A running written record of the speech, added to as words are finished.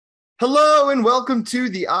Hello and welcome to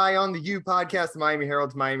the Eye on the U podcast, the Miami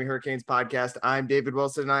Herald's Miami Hurricanes podcast. I'm David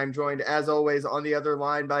Wilson and I'm joined as always on the other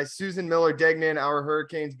line by Susan Miller-Degnan, our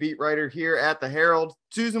Hurricanes beat writer here at the Herald.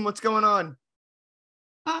 Susan, what's going on?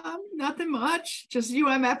 Nothing much, just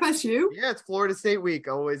UMFSU. Yeah, it's Florida State week,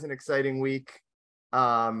 always an exciting week.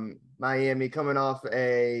 Miami coming off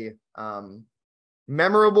a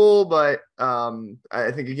memorable, but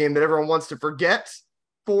I think a game that everyone wants to forget.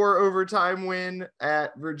 4 overtime win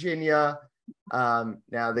at Virginia.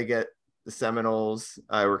 Now they get the Seminoles.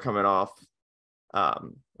 We're coming off a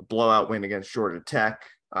blowout win against Georgia Tech,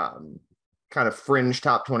 kind of fringe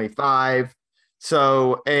top 25.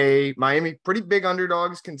 So a Miami pretty big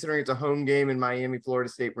underdogs considering it's a home game in Miami, Florida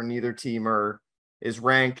State, where neither team is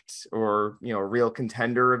ranked or, a real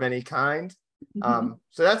contender of any kind. So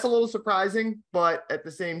that's a little surprising, but at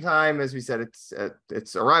the same time, as we said,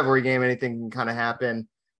 it's a rivalry game. Anything can kind of happen.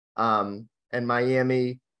 And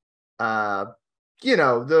Miami, like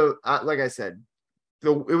I said,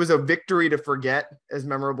 it was a victory to forget, as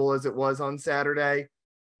memorable as it was on Saturday.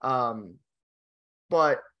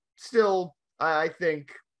 But still, I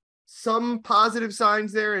think some positive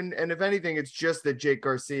signs there. And if anything, it's just that Jake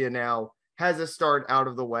Garcia now has a start out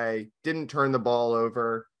of the way, didn't turn the ball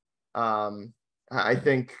over. I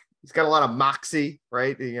think he's got a lot of moxie,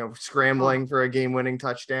 right? Scrambling for a game-winning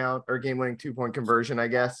touchdown or game-winning 2-point conversion, I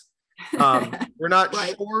guess. We're not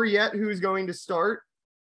Right. sure yet who's going to start.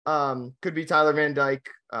 Could be Tyler Van Dyke.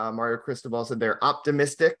 Mario Cristobal said they're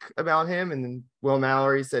optimistic about him. And then Will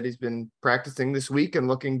Mallory said he's been practicing this week and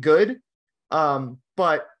looking good.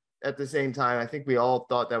 But at the same time, I think we all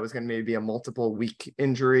thought that was going to maybe be a multiple week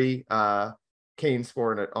injury. Kane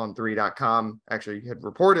Sport at on3.com actually had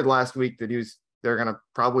reported last week that they're going to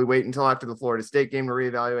probably wait until after the Florida State game to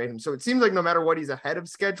reevaluate him. So it seems like no matter what, he's ahead of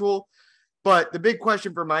schedule. But the big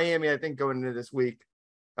question for Miami, I think, going into this week,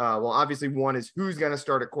 obviously one is who's going to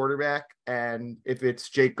start at quarterback. And if it's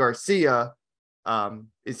Jake Garcia,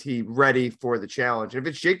 is he ready for the challenge? And if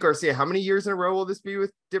it's Jake Garcia, how many years in a row will this be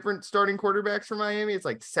with different starting quarterbacks for Miami? It's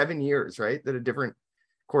like 7 years, right? That a different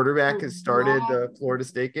quarterback has started the Florida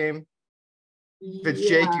State game. If it's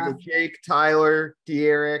Jake, you go Jake, Tyler,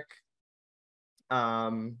 De'Eric,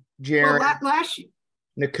 Jaron, Last year,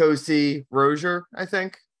 Nikosi, Rozier, I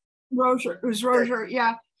think. Rozier, it was Rozier.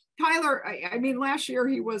 Yeah. Tyler, I mean, last year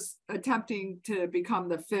he was attempting to become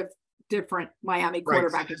the 5th different Miami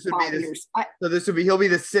quarterback in 5 years. He'll be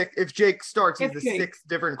the 6th. If Jake starts, he's the 6th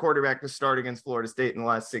different quarterback to start against Florida State in the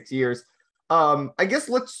last 6 years. I guess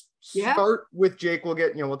let's start with Jake.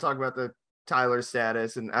 We'll talk about the Tyler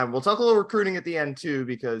status and we'll talk a little recruiting at the end too,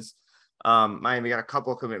 because Miami got a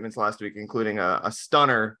couple of commitments last week, including a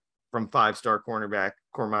stunner from 5-star cornerback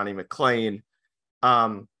Cormani McClain.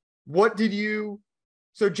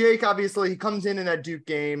 So Jake, obviously he comes in that Duke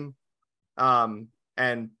game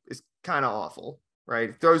and is kind of awful,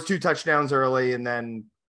 right? Throws 2 touchdowns early and then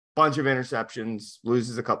bunch of interceptions,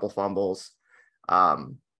 loses a couple fumbles.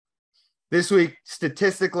 This week,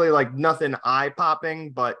 statistically, like nothing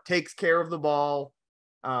eye-popping, but takes care of the ball,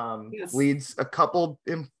 leads a couple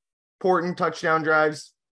important touchdown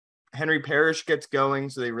drives. Henry Parrish gets going,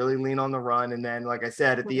 so they really lean on the run. And then, like I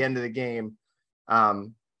said, at the end of the game,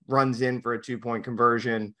 runs in for a 2-point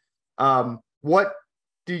conversion. What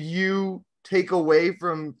do you take away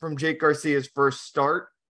from Jake Garcia's first start?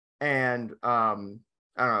 And I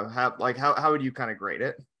don't know, how would you kind of grade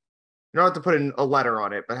it? You don't have to put in a letter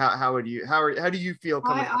on it, but how do you feel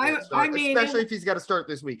coming especially if he's got to start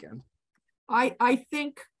this weekend? I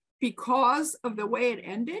think because of the way it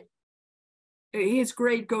ended, his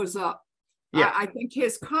grade goes up. Yeah. I think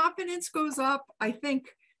his confidence goes up. I think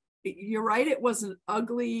you're right. It was an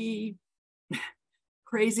ugly,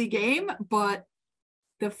 crazy game, but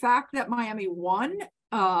the fact that Miami won,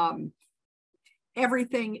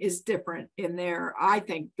 everything is different in there. I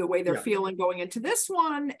think the way they're feeling going into this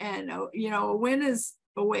one, and a win is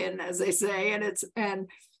a win, as they say. And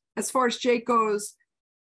as far as Jake goes,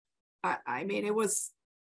 I mean, it was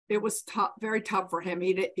tough, very tough for him.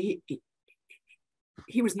 He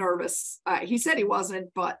was nervous. He said he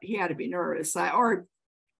wasn't, but he had to be nervous. Or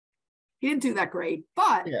he didn't do that great,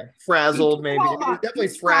 but frazzled maybe. He was definitely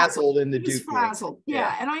frazzled in the Duke. Frazzled,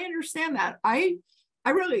 yeah, and I understand that. I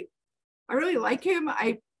really like him.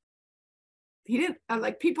 He didn't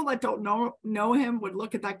like people that don't know him would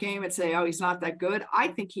look at that game and say, "Oh, he's not that good." I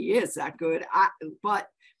think he is that good. But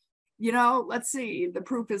let's see. The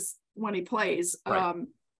proof is when he plays. Right.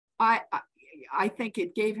 I think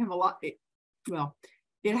it gave him a lot. It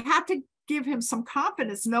had to give him some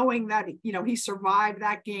confidence knowing that, he survived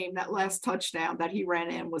that game. That last touchdown that he ran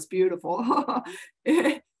in was beautiful.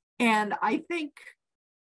 And I think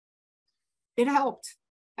it helped.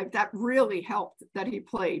 That really helped that he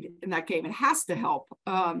played in that game. It has to help.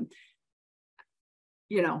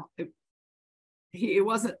 It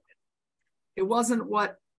wasn't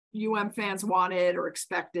what fans wanted or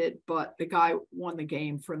expected, but the guy won the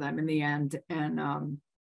game for them in the end, and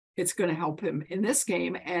it's going to help him in this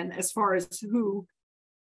game. And as far as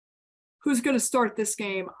who's going to start this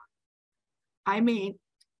game, I mean,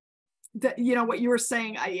 what you were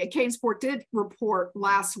saying, Kane Sport did report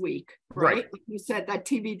last week, right? You said that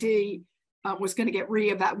TBD was going to get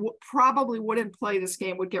probably wouldn't play this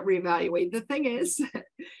game, would get reevaluated. The thing is,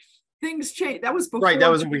 things changed. That was before. Right,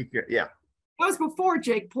 that was a week. Yeah. That was before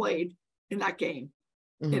Jake played in that game,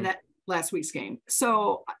 in that last week's game.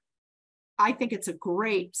 So I think it's a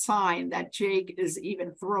great sign that Jake is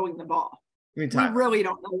even throwing the ball. We really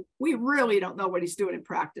don't know. We really don't know what he's doing in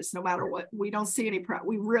practice, no matter what. We don't see any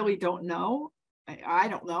we really don't know. I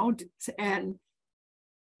don't know. And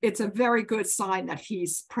it's a very good sign that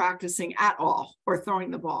he's practicing at all or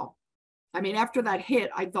throwing the ball. I mean, after that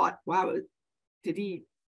hit, I thought, wow, did he?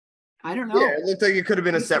 I don't know. Yeah, it looked like it could have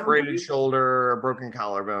been a separated shoulder or a broken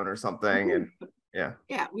collarbone or something. And yeah,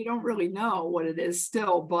 we don't really know what it is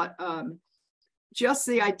still, but just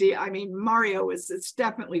the idea. I mean, Mario it's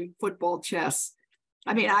definitely football chess.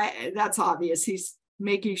 I mean, that's obvious. He's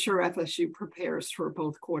making sure FSU prepares for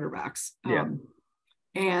both quarterbacks.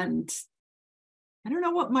 And I don't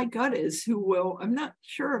know what my gut is. I'm not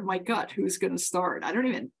sure of my gut who's going to start. I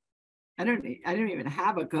don't even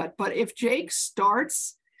have a gut. But if Jake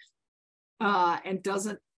starts and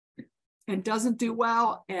doesn't do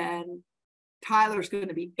well, and Tyler's going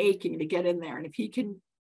to be aching to get in there, and if he can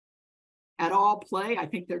at all play, I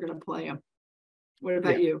think they're going to play him. What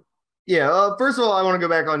about you? Yeah. First of all, I want to go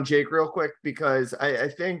back on Jake real quick, because I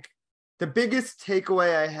think the biggest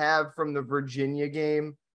takeaway I have from the Virginia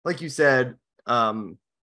game, like you said,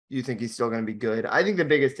 you think he's still going to be good. I think the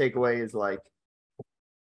biggest takeaway is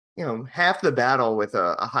half the battle with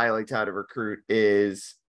a highly touted recruit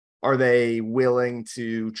is, are they willing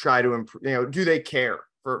to try to improve? Do they care,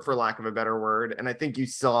 for lack of a better word? And I think you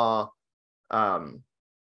saw,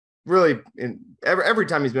 really every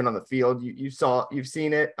time he's been on the field, you've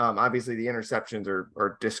seen it. Obviously the interceptions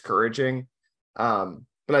are discouraging. But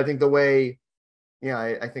I think the way,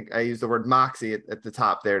 I think I used the word moxie at the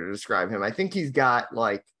top there to describe him. I think he's got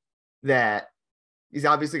that. He's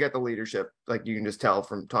obviously got the leadership, like you can just tell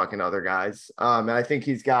from talking to other guys. And I think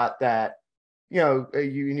he's got that,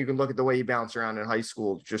 you can look at the way he bounced around in high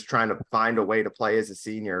school, just trying to find a way to play as a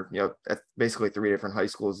senior, at basically 3 different high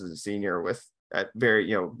schools as a senior, with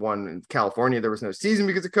one in California, there was no season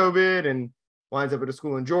because of COVID, and winds up at a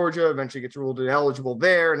school in Georgia, eventually gets ruled ineligible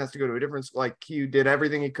there and has to go to a different school. He did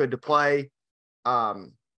everything he could to play.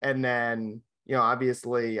 And then,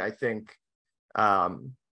 obviously I think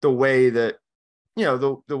the way that,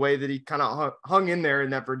 the way that he kind of hung in there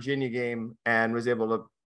in that Virginia game and was able to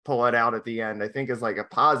pull it out at the end, I think is a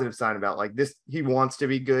positive sign about this. He wants to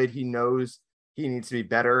be good. He knows he needs to be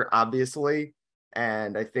better, obviously.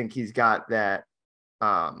 And I think he's got that,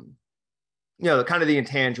 kind of the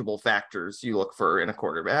intangible factors you look for in a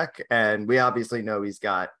quarterback. And we obviously know he's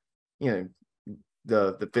got,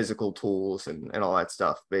 the physical tools and all that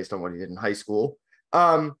stuff based on what he did in high school.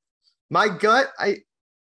 My gut, I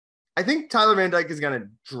think Tyler Van Dyke is going to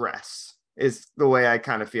dress, is the way I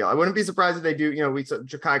kind of feel. I wouldn't be surprised if they do. We saw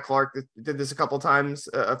Ja'Kai Clark did this a couple times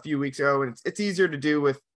a few weeks ago, and it's easier to do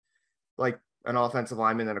with an offensive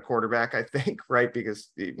lineman than a quarterback, I think, right?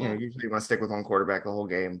 Because usually you want to stick with one quarterback the whole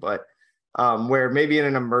game, but where maybe in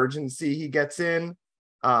an emergency he gets in.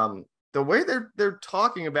 The way they're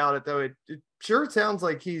talking about it, though, it sure sounds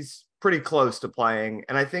like he's pretty close to playing,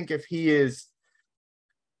 and I think if he's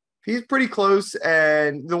pretty close,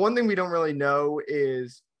 and the one thing we don't really know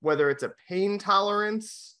is whether it's a pain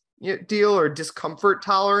tolerance deal or discomfort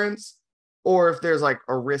tolerance, or if there's a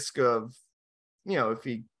risk of, if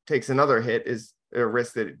he takes another hit, is a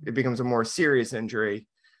risk that it becomes a more serious injury.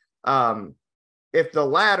 If the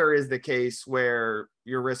latter is the case, where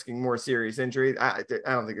you're risking more serious injury, I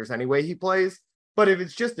don't think there's any way he plays. But if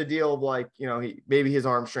it's just a deal of maybe his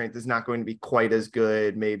arm strength is not going to be quite as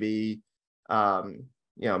good, maybe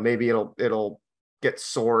maybe it'll get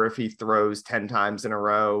sore if he throws 10 times in a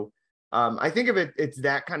row. I think if it's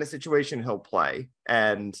that kind of situation, he'll play.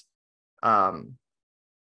 And I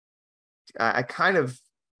kind of,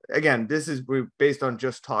 again, this is based on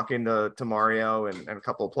just talking to Mario and a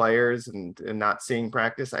couple of players and not seeing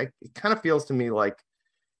practice. It kind of feels to me like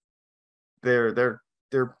they're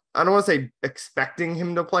I don't want to say expecting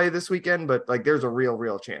him to play this weekend, but there's a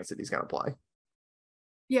real chance that he's going to play.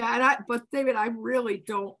 Yeah. But David, I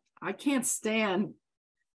can't stand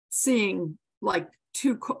seeing like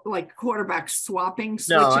quarterbacks swapping,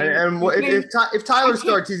 No, switching. and if Tyler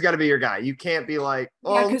starts, he's got to be your guy. You can't be like,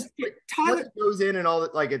 oh, because Tyler goes in and all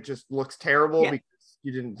that. Like it just looks terrible because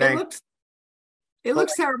you didn't bank. It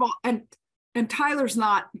looks terrible, and Tyler's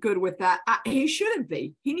not good with that. He shouldn't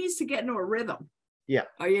be. He needs to get into a rhythm. Yeah.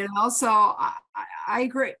 So I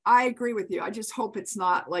agree. I agree with you. I just hope it's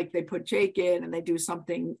not like they put Jake in and they do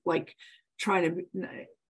something like trying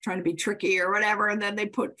to be tricky or whatever, and then they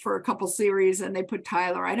put for a couple series and they put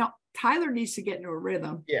Tyler. Tyler needs to get into a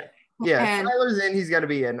rhythm. Yeah. If Tyler's in, he's got to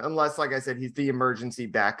be in, unless, like I said, he's the emergency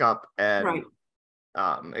backup and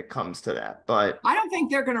it comes to that. But I don't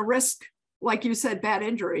think they're going to risk, like you said, bad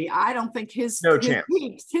injury. I don't think his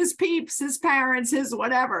peeps, his parents, his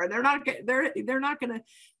whatever. They're not going to.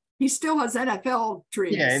 He still has NFL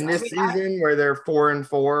dreams. Yeah, in this season where they're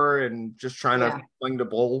 4-4 and just trying to cling to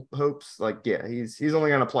bowl hopes, he's only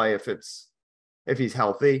going to play if he's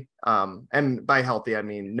healthy. And by healthy, I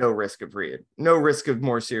mean no risk of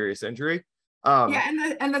more serious injury.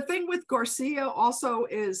 And the thing with Garcia also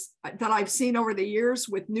is that I've seen over the years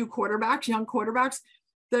with young quarterbacks,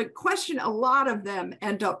 the question, a lot of them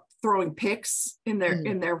end up throwing picks in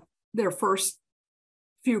their first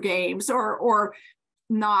few games or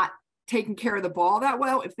not taking care of the ball that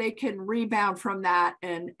well. If they can rebound from that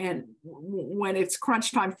and when it's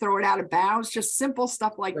crunch time, throw it out of bounds, just simple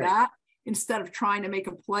stuff like that, instead of trying to make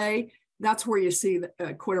a play, that's where you see the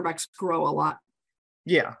quarterbacks grow a lot.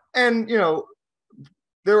 Yeah. And,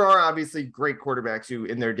 there are obviously great quarterbacks who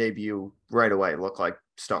in their debut right away look like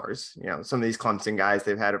stars. Some of these Clemson guys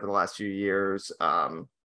they've had over the last few years,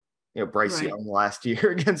 Bryce Young last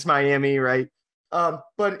year against Miami. Right.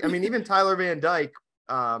 But I mean, even Tyler Van Dyke,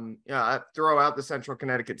 I throw out the Central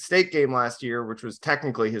Connecticut State game last year, which was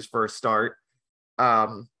technically his first start.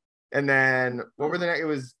 And then what were the next? It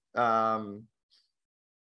was can't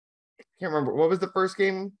remember. What was the first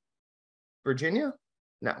game? Virginia?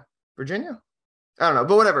 No, Virginia. I don't know,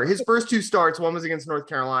 but whatever. His first two starts, one was against North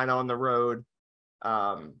Carolina on the road,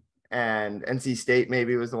 and NC State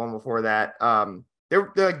maybe was the one before that. They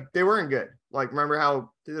weren't good. Like, remember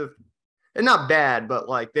how, and not bad, but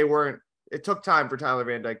like they weren't. It took time for Tyler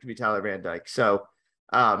Van Dyke to be Tyler Van Dyke. So,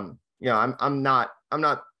 I'm not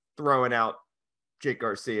throwing out Jake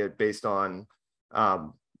Garcia based on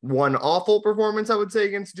one awful performance, I would say,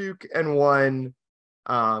 against Duke, and one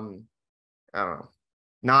I don't know,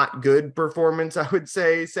 not good performance, I would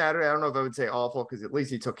say, Saturday. I don't know if I would say awful, because at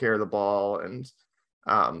least he took care of the ball and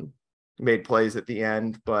made plays at the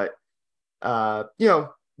end. But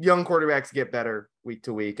young quarterbacks get better week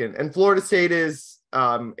to week, and Florida State is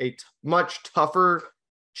much tougher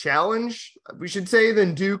challenge, we should say,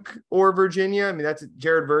 than Duke or Virginia. I mean, that's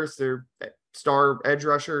Jared Verse, their star edge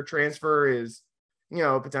rusher transfer, is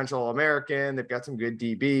potential All-American. They've got some good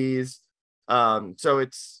DBs, so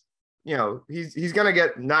it's he's gonna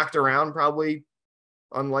get knocked around, probably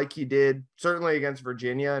unlike he did certainly against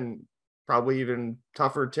Virginia, and probably even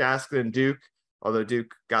tougher task than Duke, although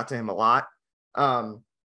Duke got to him a lot.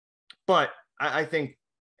 But I think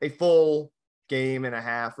a full game and a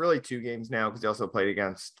half, really 2 games now, because they also played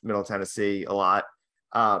against Middle Tennessee a lot.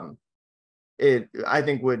 I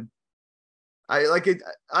think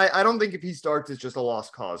I don't think if he starts, it's just a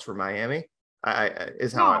lost cause for Miami. I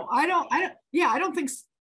don't think so.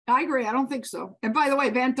 I agree. I don't think so. And by the way,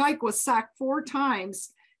 Van Dyke was sacked 4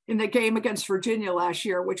 times in the game against Virginia last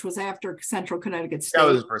year, which was after Central Connecticut State. That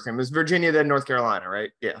was his first game. It was Virginia, then North Carolina, right?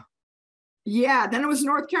 Yeah. Yeah. Then it was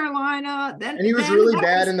North Carolina. And he was really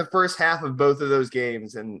bad in the first half of both of those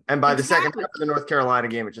games. And by the second half of the North Carolina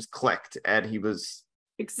game, it just clicked, and he was.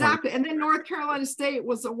 Exactly. And then North Carolina State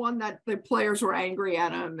was the one that the players were angry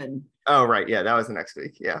at him. And oh, right. Yeah. That was the next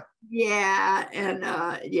week. Yeah. Yeah. And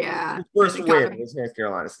his first win was North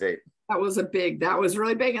Carolina State. That was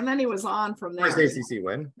really big. And then he was on from there. First ACC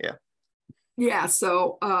win. Yeah. Yeah.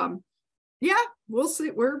 So, we'll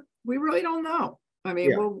see. We really don't know. I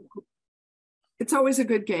mean, it's always a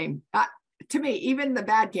good game. To me, even the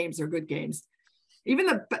bad games are good games. Even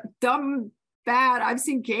the dumb, bad, I've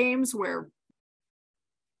seen games where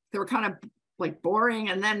they were kind of like boring,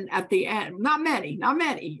 and then at the end, not many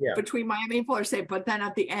between Miami and Florida State, but then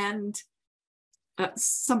at the end,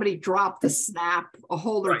 somebody dropped the snap, a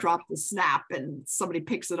holder dropped the snap, and somebody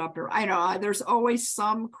picks it up. Or I know there's always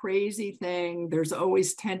some crazy thing. There's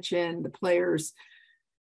always tension. The players,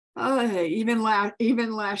 even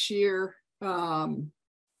last year,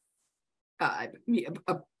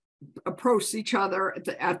 approached each other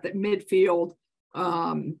at the midfield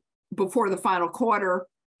before the final quarter,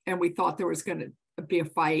 and we thought there was going to be a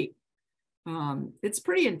fight. It's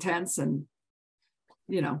pretty intense, and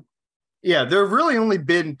Yeah, there have really only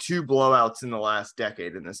been two blowouts in the last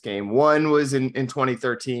decade in this game. One was in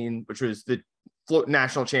 2013, which was the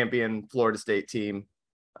national champion Florida State team.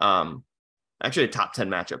 Actually a top 10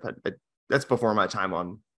 matchup. That's before my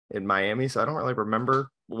time in Miami, so I don't really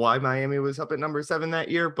remember why Miami was up at number 7 that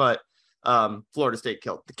year, but Florida State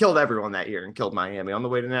killed everyone that year and killed Miami on the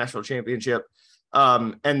way to the national championship.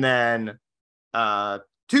 And then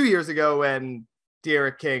 2 years ago when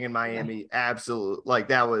Derek King and Miami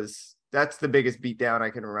that's the biggest beatdown I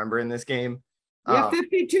can remember in this game. Yeah,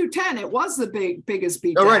 52-10. It was the biggest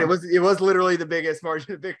beatdown. Oh, right. It was literally the biggest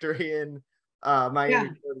margin of victory in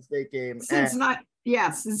Miami Florida State game. Since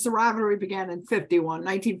the rivalry began in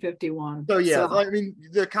 1951. So yeah, I mean,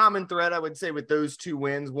 the common thread I would say with those two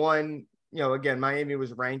wins, one, again, Miami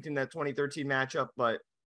was ranked in that 2013 matchup, but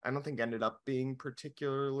I don't think ended up being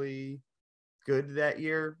particularly good that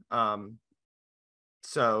year.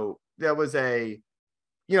 So that was the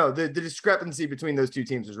discrepancy between those two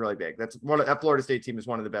teams was really big. That Florida State team is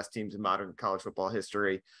one of the best teams in modern college football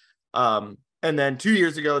history. And then 2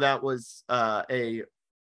 years ago, that was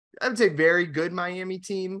I would say very good Miami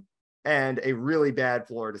team and a really bad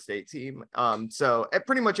Florida State team. So at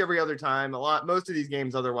pretty much every other time, most of these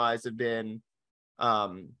games otherwise have been, a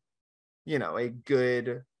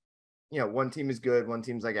good, one team is good, one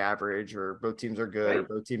team's like average, or both teams are good, or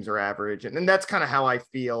both teams are average. And that's kind of how I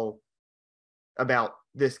feel about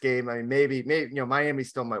this game. I mean, maybe, Miami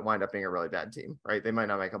still might wind up being a really bad team, right? They might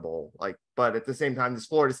not make a bowl, but at the same time, this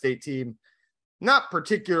Florida State team, not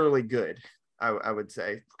particularly good, I would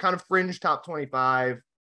say. Kind of fringe top 25,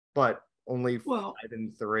 but only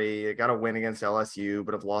 5-3. They got a win against LSU,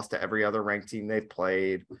 but have lost to every other ranked team they've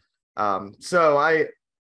played. But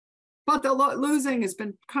the losing has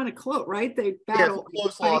been kind of close, right? They battled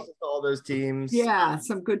close losses to all those teams. Yeah,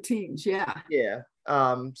 some good teams. Yeah. Yeah.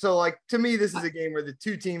 So to me, this is a game where the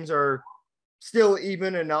two teams are still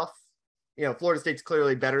even enough. Florida State's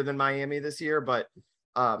clearly better than Miami this year, but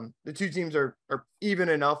the two teams are even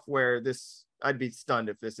enough where I'd be stunned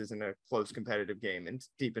if this isn't a close competitive game and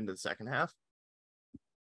deep into the second half.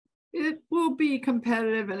 It will be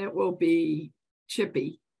competitive and it will be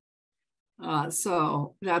chippy.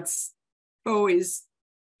 So that's always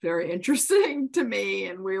very interesting to me.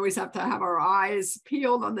 And we always have to have our eyes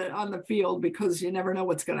peeled on the field because you never know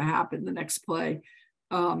what's going to happen the next play.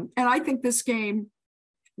 And I think this game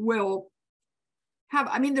will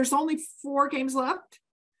there's only 4 games left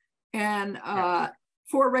and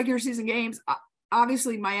 4 regular season games.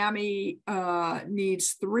 Obviously Miami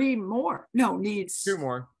needs 2 more.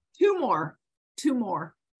 2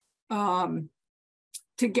 more.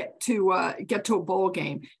 To get to a bowl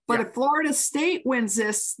game. But if Florida State wins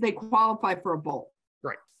this, they qualify for a bowl.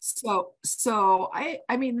 Right. So I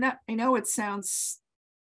know it sounds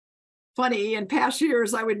funny. In past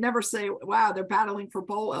years, I would never say, wow, they're battling for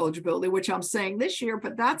bowl eligibility, which I'm saying this year,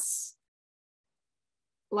 but that's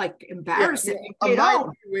embarrassing. A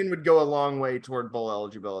Miami win would go a long way toward bowl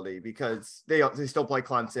eligibility because they still play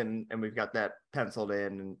Clemson and we've got that penciled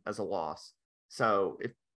in as a loss. So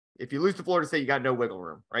if you lose to Florida State, you got no wiggle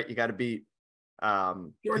room, right? You got to beat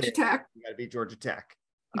Georgia Tech. You got to beat Georgia Tech.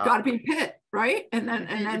 You got to beat Pitt, right? And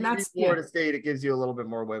then that's Florida State. It gives you a little bit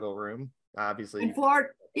more wiggle room, obviously. In Florida,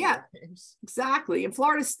 exactly. In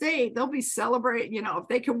Florida State, they'll be celebrating. If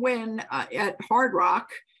they can win at Hard Rock,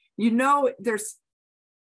 there's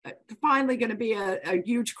finally going to be a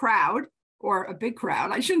huge crowd or a big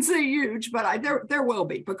crowd. I shouldn't say huge, but there will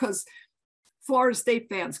be because Florida State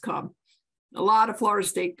fans come. A lot of Florida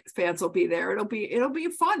State fans will be there. It'll be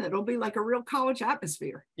fun. It'll be like a real college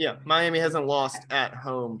atmosphere. Yeah, Miami hasn't lost at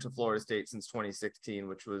home to Florida State since 2016,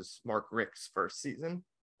 which was Mark Richt's first season,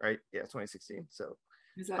 right? Yeah, 2016. So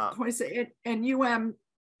is that 26? And UM,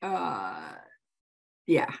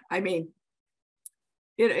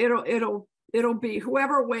 it'll be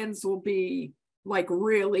whoever wins will be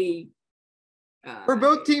really. For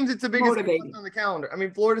both teams, it's the biggest game on the calendar. I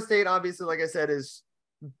mean, Florida State, obviously, like I said, is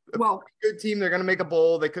a good team. They're going to make a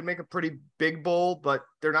bowl. They could make a pretty big bowl, but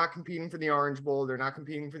they're not competing for the Orange Bowl. They're not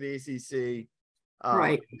competing for the ACC.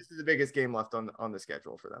 Right. This is the biggest game left on the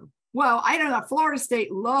schedule for them. Well, I don't know. Florida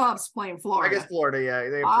State loves playing Florida. I guess Florida,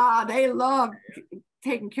 yeah. They love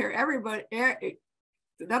taking care of everybody.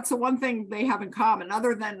 That's the one thing they have in common,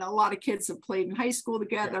 other than a lot of kids have played in high school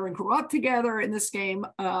together and grew up together in this game.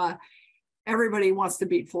 Everybody wants to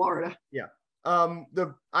beat Florida. Yeah.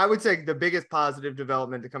 I would say the biggest positive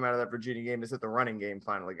development to come out of that Virginia game is that the running game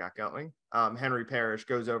finally got going. Henry Parrish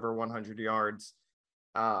goes over 100 yards,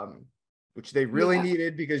 which they really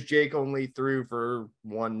needed because Jake only threw for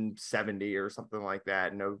 170 or something like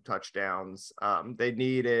that. No touchdowns. They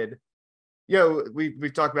needed,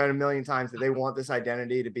 we've talked about it a million times that they want this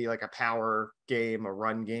identity to be like a power game, a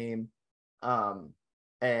run game.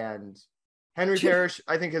 And Henry Parrish,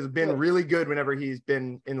 I think, has been really good whenever he's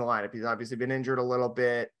been in the lineup. He's obviously been injured a little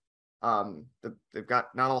bit. They've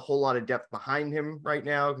got not a whole lot of depth behind him right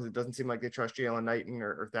now because it doesn't seem like they trust Jalen Knighton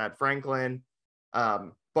or Thad Franklin.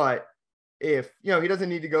 But if, he doesn't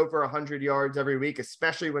need to go for 100 yards every week,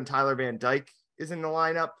 especially when Tyler Van Dyke is in the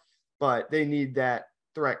lineup, but they need that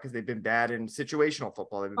threat because they've been bad in situational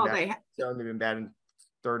football. They've been bad in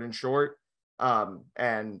third and short.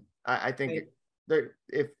 And I think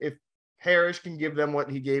if Parrish can give them what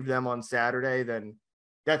he gave them on Saturday, then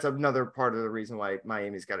that's another part of the reason why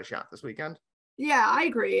Miami's got a shot this weekend. Yeah, I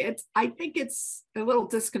agree. I think it's a little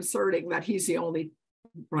disconcerting that he's the only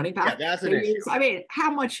running back. Yeah, that's an issue. I mean,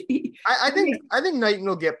 how much I think Knighton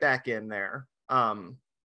will get back in there.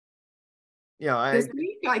 This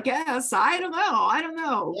week, I guess. I don't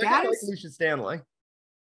know. Like Lucius Stanley.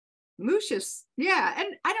 Lucius, yeah,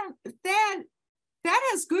 and that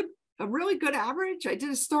has a really good average. I did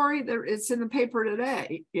a story there, it's in the paper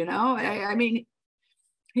today. I mean,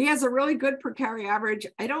 he has a really good per carry average.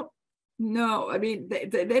 I don't know. I mean,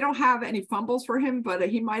 they don't have any fumbles for him, but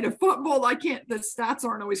he might have fumbled. The stats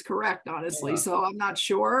aren't always correct, honestly. So I'm not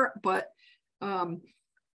sure, but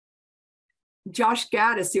Josh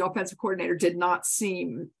Gaddis, the offensive coordinator, did not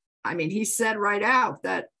seem, he said right out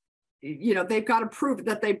that, they've got to prove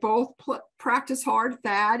that they both practice hard,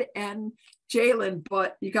 Thad and Jalen,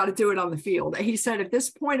 but you got to do it on the field. And he said at this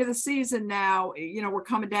point of the season now, we're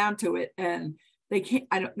coming down to it and they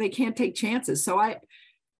can't take chances. So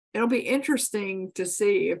it'll be interesting to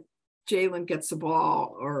see if Jalen gets the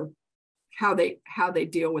ball or how they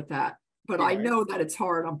deal with that. But I know that it's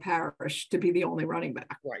hard on Parrish to be the only running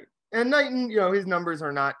back. Right. And Knighton, his numbers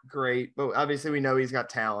are not great, but obviously we know he's got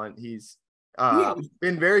talent. He's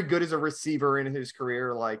been very good as a receiver in his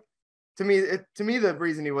career. Like to me, the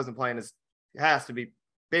reason he wasn't playing has to be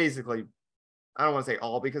basically, I don't want to say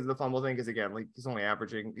all because of the fumble thing, because again, like he's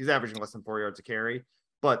averaging less than 4 yards a carry.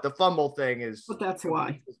 But the fumble thing is, but that's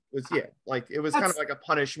why it was kind of like a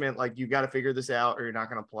punishment. Like you got to figure this out or you're not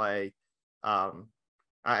going to play.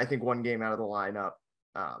 I think one game out of the lineup.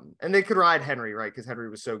 And they could ride Henry, right? Because Henry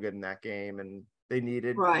was so good in that game and they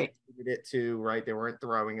needed it too, right? They weren't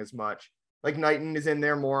throwing as much. Like Knighton is in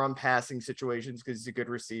there more on passing situations because he's a good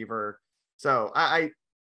receiver. So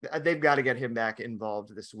they've got to get him back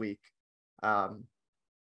involved this week.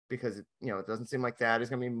 Because it doesn't seem like that is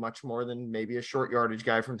going to be much more than maybe a short yardage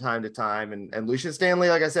guy from time to time. And Lucius Stanley,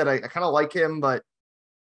 like I said, I kind of like him, but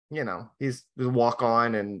he's a walk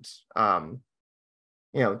on and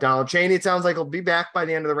Donald Chaney, it sounds like he'll be back by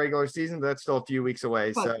the end of the regular season, but that's still a few weeks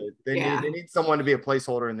away. So they need someone to be a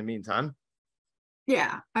placeholder in the meantime.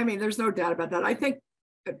 Yeah. There's no doubt about that. I think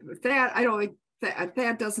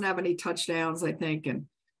Thad doesn't have any touchdowns, I think. And,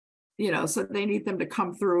 so they need them to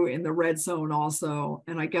come through in the red zone also.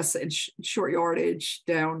 And I guess in short yardage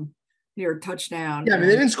down near a touchdown. Yeah. They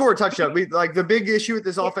didn't score a touchdown. The big issue with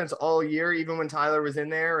this offense all year, even when Tyler was in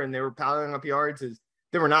there and they were piling up yards, is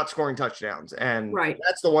they were not scoring touchdowns. And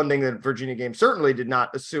that's the one thing that Virginia game certainly did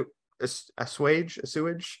not assuage.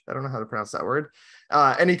 I don't know how to pronounce that word.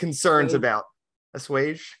 Any concerns about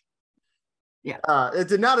assuage? Yeah. It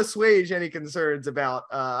did not assuage any concerns about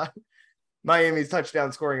Miami's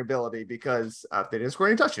touchdown scoring ability because they didn't score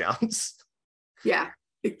any touchdowns. Yeah,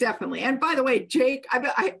 definitely. And by the way, Jake,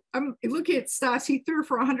 I'm looking at stats. He threw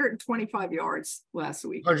for 125 yards last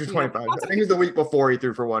week. 125. I think it was the week before he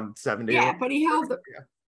threw for 170. Yeah, but he held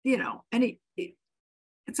and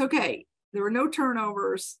it's okay. There were no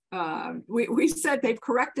turnovers. We said they've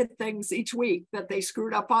corrected things each week that they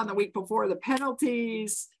screwed up on the week before. The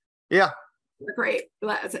penalties. Yeah. They're great.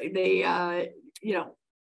 They,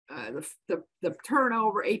 the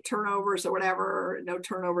turnover, 8 turnovers or whatever, no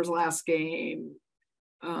turnovers last game.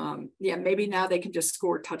 Maybe now they can just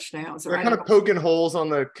score touchdowns. They're kind of poking holes on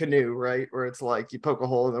the canoe, right? Where it's like you poke a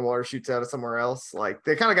hole and the water shoots out of somewhere else. Like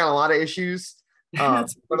they kind of got a lot of issues, but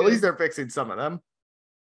at least they're fixing some of them.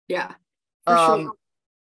 Yeah. Sure.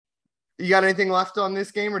 You got anything left on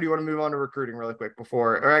this game, or do you want to move on to recruiting really quick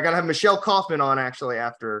or I got to have Michelle Kaufman on actually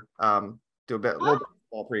after do a little bit of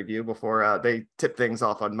ball preview before they tip things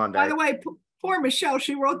off on Monday. By the way, poor Michelle,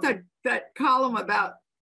 she wrote that column about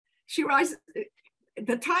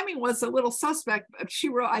the timing was a little suspect. She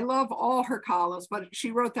wrote, I love all her columns, but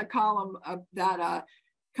she wrote that column that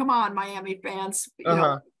come on, Miami fans,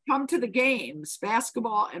 come to the games,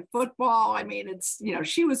 basketball and football. It's,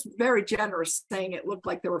 she was very generous saying it looked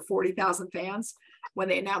like there were 40,000 fans when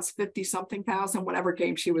they announced 50 something thousand, whatever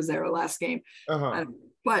game she was there, last game.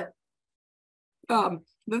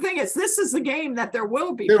 the thing is, this is a game that there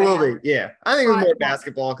will be. There will be, yeah. I think it was more But-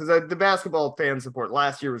 basketball because the basketball fan support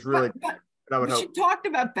last year was really. I would hope. She talked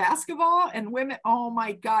about basketball and women. Oh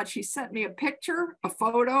my God! She sent me a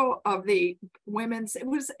photo of the women's. It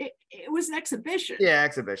was an exhibition. Yeah,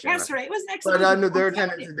 exhibition. Yesterday, it was an exhibition. But their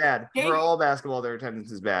attendance is bad. For all basketball, their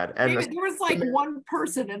attendance is bad. And David, there was like one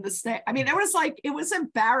person in the stand. I mean, it was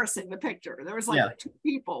embarrassing, the picture. There was like 2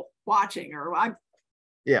 people watching,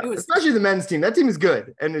 especially the men's team. That team is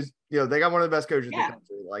good, and they got one of the best coaches in the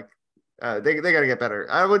country. Like. They got to get better.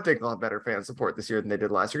 I would think they'll have better fan support this year than they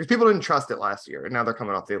did last year because people didn't trust it last year, and now they're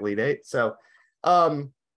coming off the Elite Eight. So,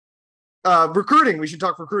 recruiting. We should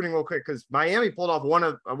talk recruiting real quick because Miami pulled off one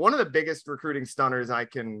of the biggest recruiting stunners I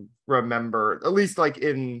can remember. At least like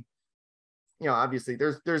in, obviously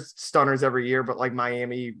there's stunners every year, but like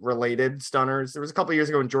Miami related stunners. There was a couple of years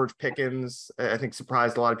ago when George Pickens, I think,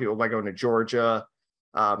 surprised a lot of people by going to Georgia.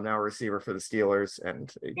 Now a receiver for the Steelers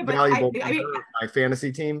and valuable for my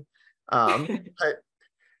fantasy team. But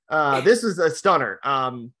this is a stunner.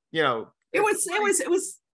 It was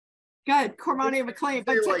good. Cormani McClain,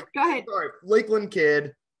 but go ahead. Sorry, Lakeland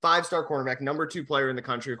kid, 5-star cornerback, number 2 player in the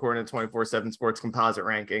country according to 24/7 Sports composite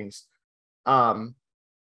rankings. I'll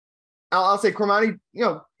say Cormani,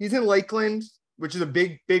 he's in Lakeland, which is a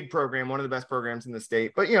big program, one of the best programs in the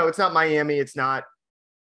state. But it's not Miami, it's not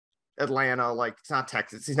Atlanta, like it's not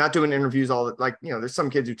Texas. He's not doing interviews there's some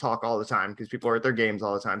kids who talk all the time because people are at their games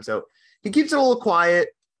all the time. So he keeps it a little quiet,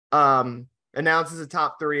 announces the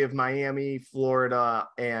top 3 of Miami, Florida,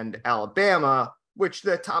 and Alabama, which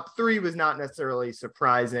the top 3 was not necessarily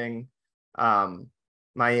surprising.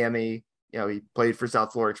 Miami, he played for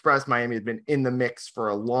South Florida Express. Miami had been in the mix for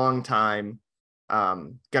a long time.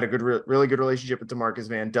 Got a really good relationship with DeMarcus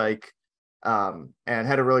Van Dyke. And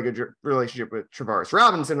had a really good relationship with Travaris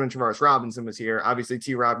Robinson when Travaris Robinson was here. Obviously,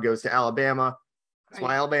 T-Rob goes to Alabama. That's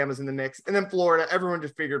why Alabama's in the mix. And then Florida, everyone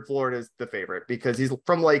just figured Florida is the favorite because he's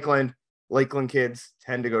from Lakeland. Lakeland kids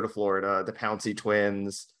tend to go to Florida. The Pouncey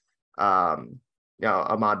twins,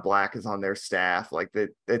 Ahmad Black is on their staff. Like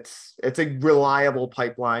it's a reliable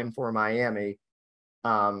pipeline for Miami.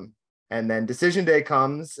 And then decision day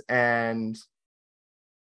comes and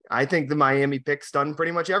I think the Miami pick stunned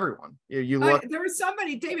pretty much everyone. You look. There was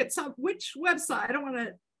somebody, David. Which website? I don't want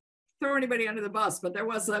to throw anybody under the bus, but there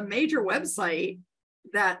was a major website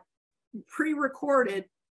that pre-recorded.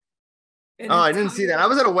 I didn't see that. I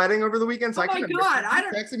was at a wedding over the weekend, so I don't.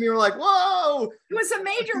 Texted me. We're like, whoa! It was a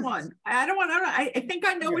major one. I think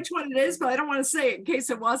I know which one it is, but I don't want to say it in case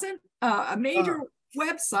it wasn't a major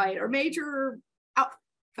website or major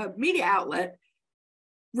media outlet.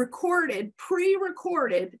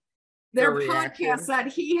 Pre-recorded their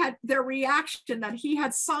podcast their reaction that he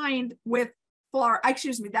had signed with Florida,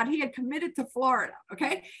 that he had committed to Florida.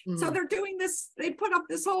 Okay. Mm-hmm. So they're doing this, they put up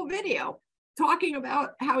this whole video talking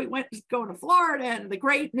about how he going to Florida and the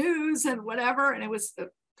great news and whatever. And it was a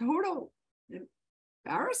total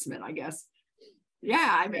embarrassment, I guess.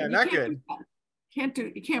 Yeah. I mean,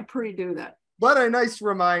 you can't pre-do that. But a nice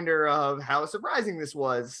reminder of how surprising this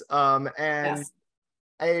was. Yes.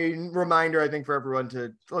 A reminder, I think, for everyone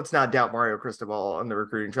to let's not doubt Mario Cristobal on the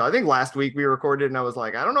recruiting trail. I think last week we recorded and I was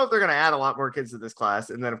like, I don't know if they're going to add a lot more kids to this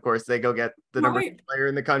class. And then, of course, they go get the number 2 player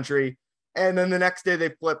in the country. And then the next day they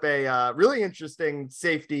flip a really interesting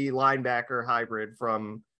safety linebacker hybrid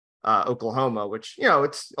from Oklahoma, which,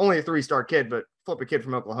 it's only a 3-star kid, but flip a kid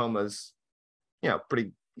from Oklahoma is,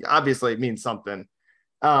 pretty obviously it means something.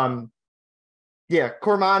 Cormani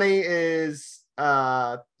is,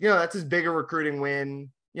 that's his bigger recruiting win.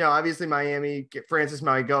 Obviously Miami, Francis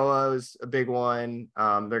Maigoa is a big one.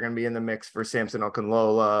 They're going to be in the mix for Samson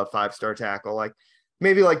Okunlola, 5-star tackle. Like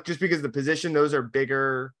maybe just because of the position, those are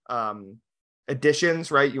bigger additions,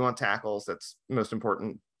 right? You want tackles. That's the most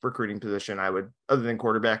important recruiting position, other than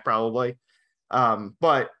quarterback probably.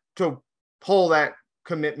 But to pull that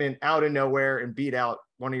commitment out of nowhere and beat out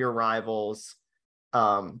one of your rivals,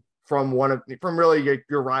 from really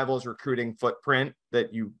your rival's recruiting footprint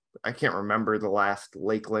I can't remember the last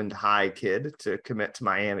Lakeland High kid to commit to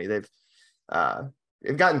Miami. They've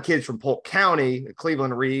gotten kids from Polk County.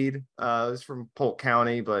 Cleveland Reed is from Polk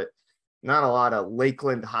County, but not a lot of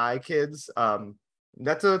Lakeland High kids.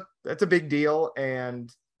 That's a big deal. And,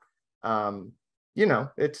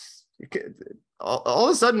 it's all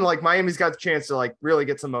of a sudden, Miami's got the chance to really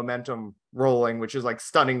get some momentum rolling, which is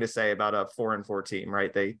stunning to say about a 4-4 team,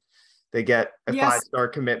 right? They get a 5-star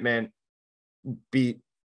commitment, beat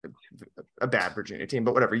a bad Virginia team,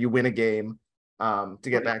 but whatever, you win a game to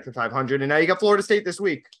get back to 500. And now you got Florida State this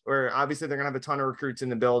week, where obviously they're going to have a ton of recruits in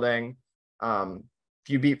the building. If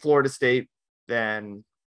you beat Florida State, then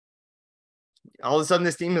all of a sudden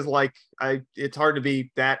this team is like, it's hard to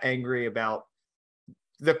be that angry about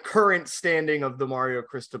the current standing of the Mario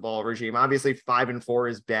Cristobal regime. Obviously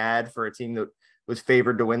 5-4 is bad for a team that was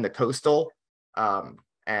favored to win the Coastal,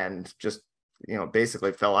 and just,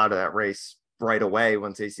 basically fell out of that race right away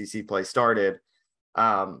once ACC play started.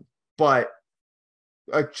 But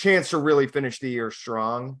a chance to really finish the year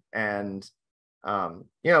strong. And,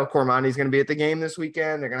 Cormani's going to be at the game this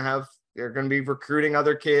weekend. They're going to be recruiting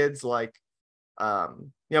other kids. Like,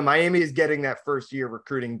 Miami is getting that first year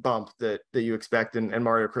recruiting bump that you expect. And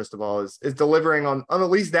Mario Cristobal is delivering on at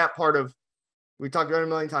least that part of, we talked about it a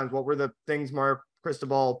million times. What were the things Mario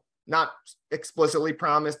Cristobal not explicitly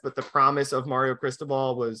promised, but the promise of Mario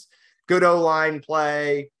Cristobal was good O-line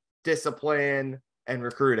play, discipline, and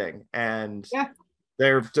recruiting. And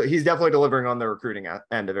he's definitely delivering on the recruiting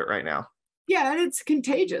end of it right now. Yeah, and it's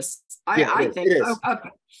contagious. I think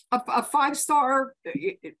a 5-star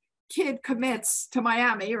kid commits to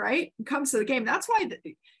Miami, right? And comes to the game. That's why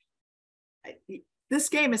this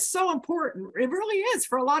game is so important. It really is,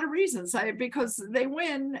 for a lot of reasons. Because they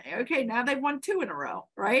win. Okay, now they've won 2 in a row,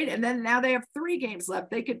 right? And then now they have 3 games left.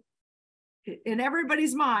 They could, in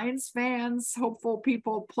everybody's minds, fans, hopeful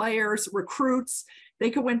people, players, recruits, they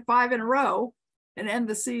could win 5 in a row and end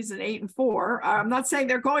the season 8-4. I'm not saying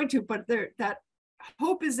they're going to, but that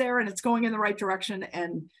hope is there, and it's going in the right direction.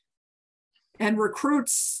 And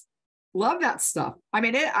recruits love that stuff. I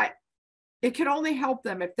mean, it can only help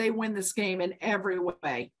them if they win this game in every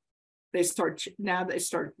way.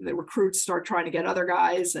 The recruits start trying to get other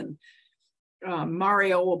guys, and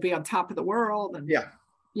Mario will be on top of the world. And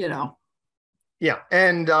Yeah.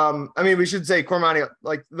 And we should say Cormani,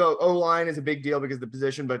 like, the O-line is a big deal because of the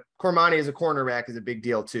position, but Cormani as a cornerback is a big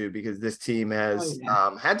deal too, because this team has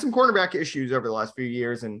had some cornerback issues over the last few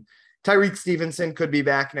years, and Tyreek Stevenson could be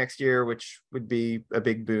back next year, which would be a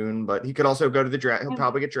big boon, but he could also go to the draft. He'll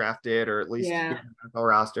probably get drafted, or at least get on the NFL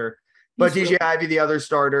roster. But DJ Ivey, the other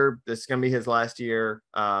starter, this is going to be his last year.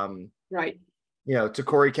 Right.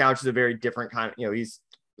 Corey Couch is a very different kind of, he's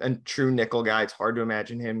a true nickel guy. It's hard to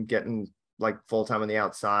imagine him getting like full-time on the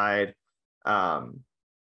outside. And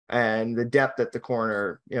the depth at the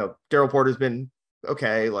corner, Daryl Porter's been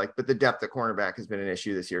okay, but the depth at cornerback has been an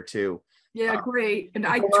issue this year too. Yeah, great. And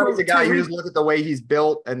he's a guy, you just look at the way he's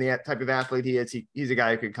built and the type of athlete he is. He's a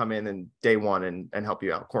guy who could come in and day one and help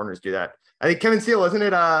you out. Corners do that. I think Kevin Steele, wasn't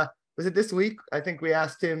it? Was it this week? I think we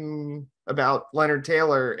asked him about Leonard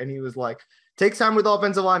Taylor, and he was like, takes time with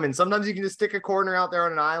offensive linemen. Sometimes you can just stick a corner out there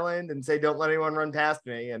on an island and say, don't let anyone run past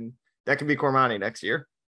me. And that could be Cormani next year.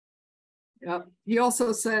 Yeah. He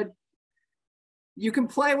also said, you can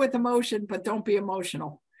play with emotion, but don't be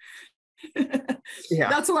emotional. Yeah,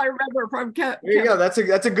 that's what I remember from Kevin. There you go. That's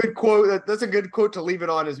a good quote. That's a good quote to leave it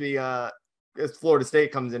on as Florida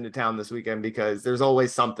State comes into town this weekend, because there's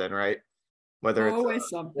always something, right? Whether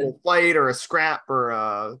it's a fight or a scrap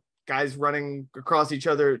or guys running across each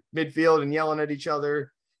other midfield and yelling at each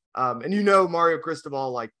other. And Mario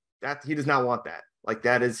Cristobal, like that, he does not want that. Like,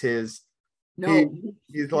 that is his. No,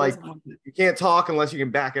 he's like, you can't talk unless you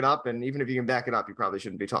can back it up, and even if you can back it up, you probably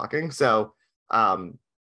shouldn't be talking. So,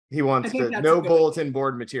 he wants no bulletin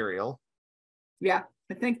board material. Yeah,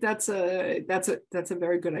 I think that's a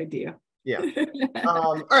very good idea. Yeah.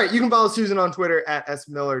 All right, you can follow Susan on Twitter at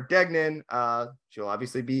 @SMillerDegnan. She'll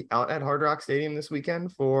obviously be out at Hard Rock Stadium this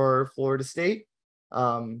weekend for Florida State.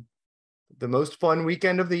 The most fun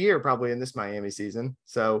weekend of the year, probably, in this Miami season.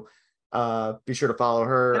 So be sure to follow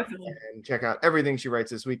her. Definitely. And check out everything she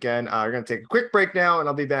writes this weekend. We're going to take a quick break now, and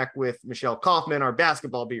I'll be back with Michelle Kaufman, our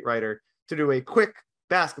basketball beat writer, to do a quick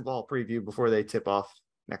basketball preview before they tip off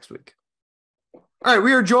next week. All right,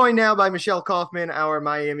 we are joined now by Michelle Kaufman, our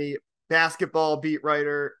Miami basketball beat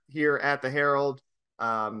writer here at the Herald.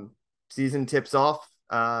 Season tips off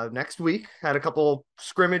next week. Had a couple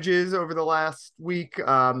scrimmages over the last week.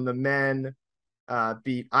 The men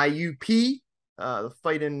beat IUP, the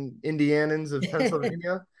Fighting Indianans of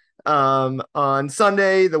Pennsylvania. On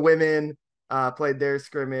Sunday, the women played their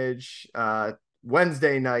scrimmage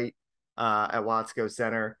Wednesday night at Watsco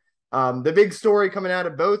Center. The big story coming out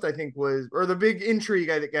of both, I think, the big intrigue,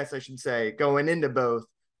 I guess I should say, going into both,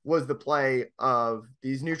 was the play of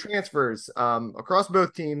these new transfers across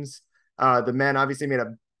both teams. The men obviously made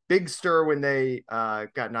a big stir when they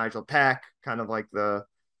got Nigel Pack, kind of like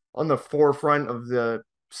on the forefront of the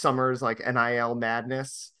summer's like NIL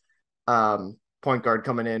madness. Point guard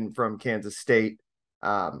coming in from Kansas State.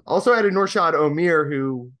 Also added Norshad Omir,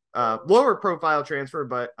 who lower profile transfer,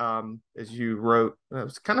 but as you wrote, it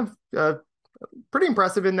was kind of pretty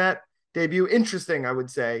impressive in that debut. Interesting, I would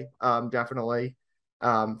say, definitely.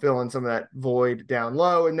 filling some of that void down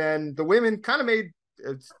low. And then the women kind of made,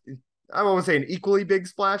 I won't say an equally big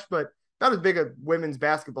splash, but not as big a women's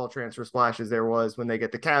basketball transfer splash as there was when they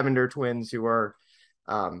get the Cavender twins, who are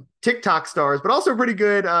TikTok stars, but also pretty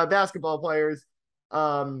good basketball players.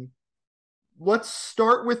 Let's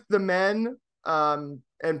start with the men,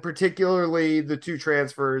 and particularly the two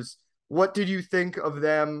transfers. What did you think of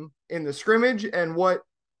them in the scrimmage, and what,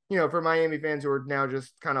 for Miami fans who are now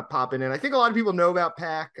just kind of popping in? I think a lot of people know about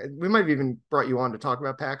Pack. We might have even brought you on to talk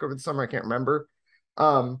about Pack over the summer. I can't remember.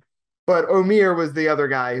 But Omier was the other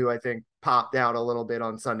guy who I think popped out a little bit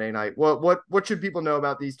on Sunday night. What should people know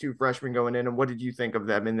about these two freshmen going in, and what did you think of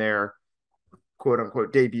them in their quote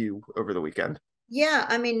unquote debut over the weekend? Yeah,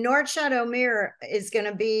 I mean, Norchad Omier is going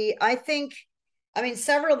to be,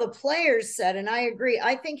 several of the players said, and I agree,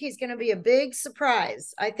 I think he's going to be a big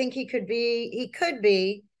surprise. I think he could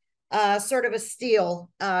be sort of a steal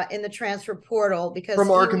in the transfer portal, because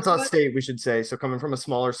from Arkansas State, we should say. So coming from a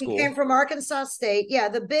smaller school. He came from Arkansas State. Yeah,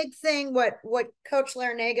 the big thing, what Coach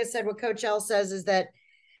Larinaga said, what Coach L says, is that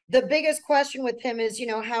the biggest question with him is,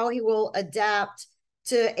 how he will adapt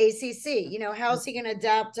to ACC. How's he going to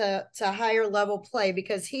adapt to higher level play?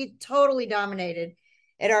 Because he totally dominated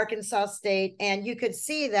at Arkansas State, and you could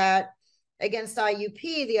see that against IUP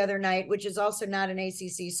the other night, which is also not an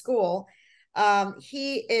ACC school.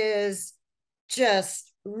 He is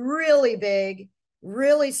just really big,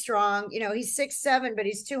 really strong. He's 6'7", but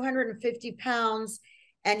he's 250 pounds,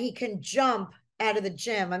 and he can jump out of the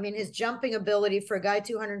gym. I mean, his jumping ability for a guy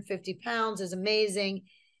 250 pounds is amazing.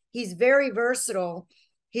 He's very versatile.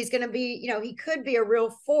 He's going to be, he could be a real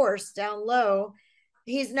force down low.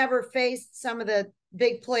 He's never faced some of the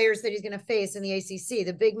big players that he's going to face in the ACC.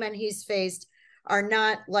 The big men he's faced are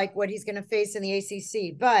not like what he's going to face in the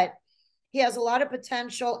ACC, but he has a lot of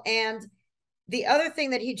potential. And the other thing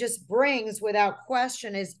that he just brings without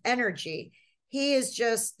question is energy. He is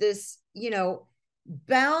just this,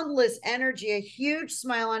 boundless energy, a huge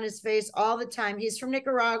smile on his face all the time. He's from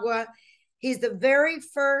Nicaragua. He's the very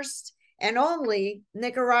first and only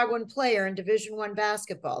Nicaraguan player in Division I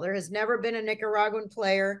basketball. There has never been a Nicaraguan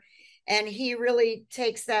player, and he really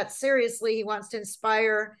takes that seriously. He wants to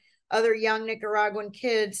inspire other young Nicaraguan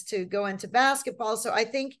kids to go into basketball. So I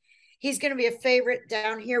think he's going to be a favorite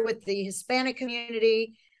down here with the Hispanic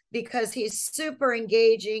community, because he's super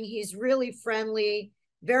engaging. He's really friendly,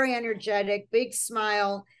 very energetic, big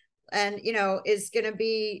smile, and, is going to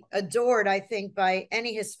be adored, I think, by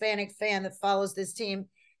any Hispanic fan that follows this team,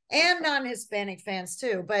 and non-Hispanic fans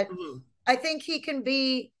too. But I think he can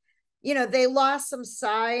be, they lost some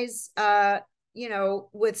size,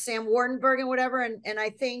 with Sam Wardenberg and whatever. And I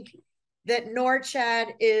think that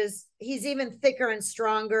Norchad he's even thicker and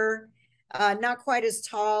stronger, not quite as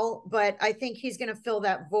tall, but I think he's going to fill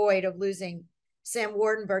that void of losing Sam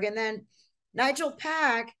Wardenberg. And then Nigel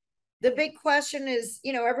Pack, the big question is,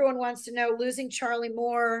 everyone wants to know, losing Charlie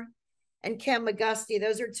Moore and Cam McGusty,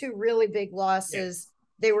 those are two really big losses.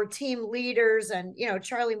 Yeah. They were team leaders, and,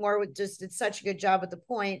 Charlie Moore just did such a good job at the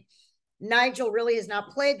point. Nigel really has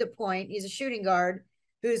not played the point. He's a shooting guard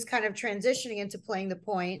who's kind of transitioning into playing the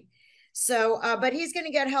point. So, but he's going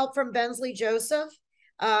to get help from Bensley Joseph.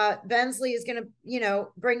 Bensley is going to,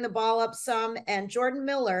 bring the ball up some, and Jordan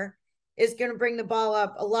Miller is going to bring the ball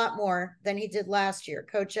up a lot more than he did last year.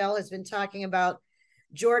 Coach L has been talking about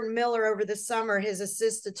Jordan Miller over the summer. His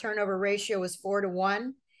assist to turnover ratio was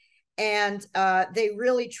 4-1. And they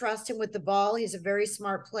really trust him with the ball. He's a very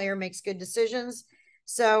smart player, makes good decisions.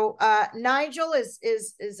 So Nigel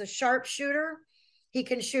is a sharp shooter. He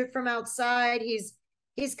can shoot from outside.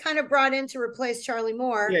 He's kind of brought in to replace Charlie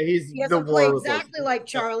Moore. Yeah, he doesn't play exactly like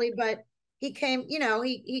Charlie, but he came,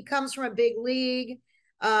 he comes from a big league.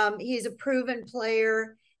 He's a proven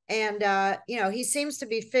player, and he seems to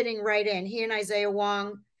be fitting right in. He and Isaiah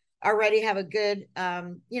Wong already have a good,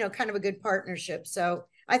 kind of a good partnership. So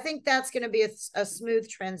I think that's going to be a smooth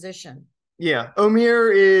transition. Yeah.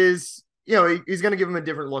 Omier is, he's going to give him a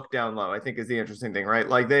different look down low, I think, is the interesting thing, right?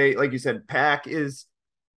 Like you said, Pack is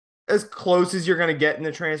as close as you're going to get in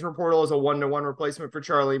the transfer portal as a 1-to-1 replacement for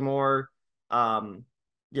Charlie Moore.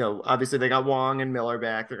 Obviously they got Wong and Miller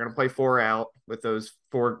back. They're going to play 4 out with those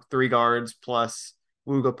 3 guards plus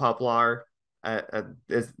Wuga Poplar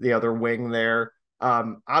as the other wing there.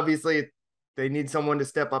 Obviously they need someone to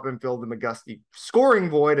step up and fill the McGusty scoring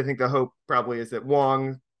void. I think the hope probably is that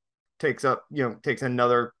Wong takes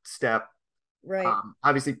another step. Right.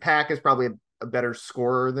 Obviously Pack is probably a better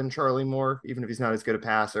scorer than Charlie Moore, even if he's not as good a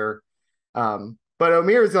passer. But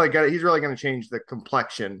Omier is he's really going to change the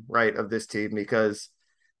complexion, right, of this team, because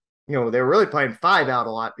they were really playing 5 out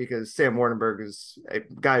a lot because Sam Wardenberg is a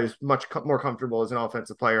guy who's much more comfortable as an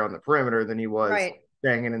offensive player on the perimeter than he was Right.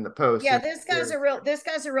 banging in the post. Yeah, And this guy's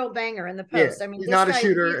a real banger in the yeah, post. I mean, he's this not a guy,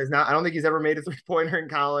 shooter. I don't think he's ever made a 3-pointer in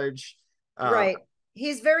college. right.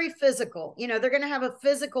 He's very physical. They're going to have a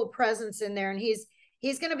physical presence in there, and he's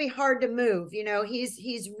going to be hard to move.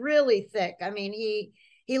 He's really thick. I mean,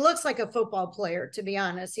 he looks like a football player, to be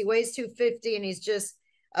honest. He weighs 250, and he's just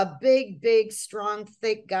a big, strong,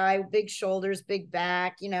 thick guy, big shoulders, big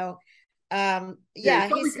back. Yeah, he's going kind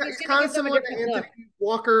to of give them a similar to different Anthony look.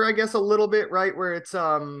 Walker, I guess, a little bit, right? Where it's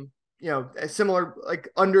a similar, like,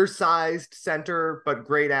 undersized center, but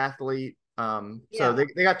great athlete. So Yeah.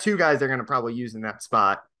 they got 2 guys they're going to probably use in that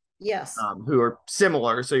spot, Yes. who are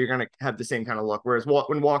similar. So you're going to have the same kind of look. Whereas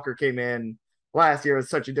when Walker came in last year, it was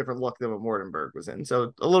such a different look than what Wardenberg was in.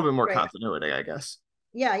 So a little bit more Right. continuity, I guess.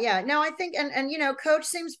 Yeah. No, I think, and coach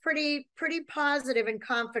seems pretty positive and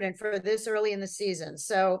confident for this early in the season.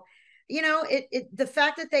 So, the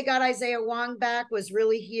fact that they got Isaiah Wong back was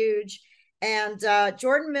really huge. And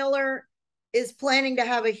Jordan Miller is planning to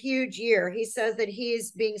have a huge year. He says that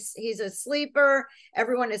he's a sleeper.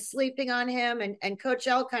 Everyone is sleeping on him. And Coach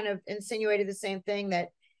L kind of insinuated the same thing, that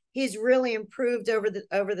he's really improved over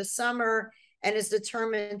the summer and is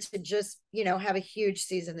determined to just, have a huge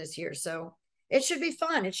season this year. So it should be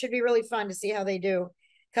fun. It should be really fun to see how they do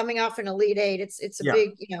coming off an Elite Eight. It's a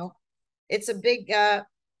big, it's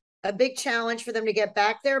a big challenge for them to get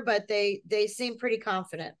back there, but they seem pretty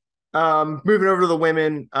confident. Moving over to the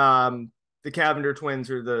women, the Cavender twins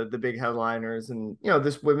are the big headliners, and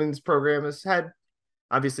this women's program has had,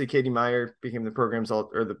 obviously, Katie Meyer became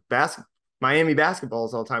the Miami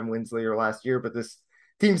basketball's all-time wins leader last year, but this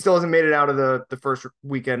team still hasn't made it out of the first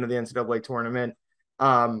weekend of the NCAA tournament.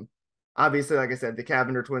 Obviously, like I said, the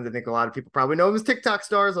Cavender twins, I think a lot of people probably know them as TikTok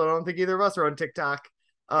stars. I don't think either of us are on TikTok.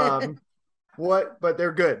 But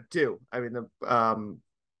they're good too. I mean,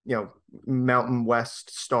 the Mountain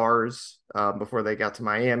West stars before they got to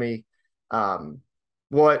Miami.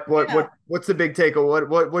 What's the big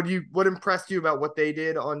takeaway? What impressed you about what they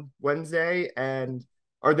did on Wednesday, and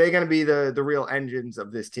are they going to be the real engines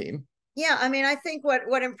of this team? Yeah, I mean, I think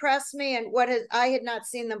what impressed me, and I had not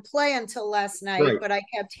seen them play until last night, Right. but I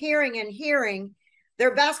kept hearing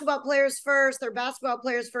they're basketball players first. They're basketball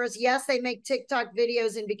players first. Yes, they make TikTok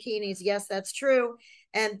videos in bikinis. Yes, that's true.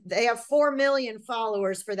 And they have 4 million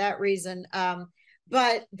followers for that reason.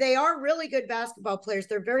 But they are really good basketball players.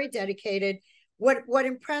 They're very dedicated. What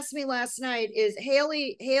impressed me last night is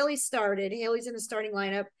Haley started. Haley's in the starting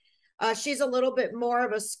lineup. She's a little bit more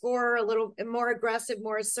of a scorer, a little more aggressive,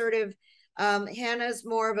 more assertive. Hannah's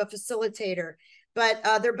more of a facilitator, but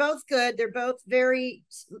they're both good. They're both very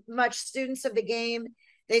much students of the game.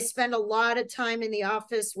 They spend a lot of time in the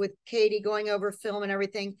office with Katie going over film and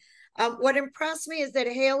everything. What impressed me is that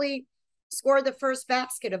Haley scored the first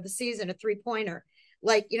basket of the season, a 3-pointer.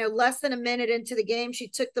 Less than a minute into the game, she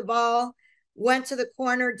took the ball, went to the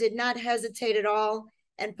corner, did not hesitate at all,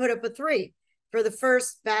 and put up a 3 for the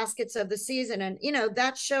first baskets of the season. And,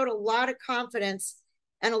 that showed a lot of confidence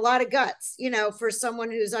and a lot of guts, for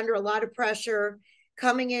someone who's under a lot of pressure,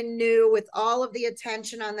 coming in new with all of the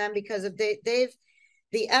attention on them, because of the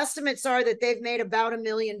estimates are that they've made about $1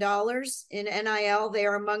 million in NIL. They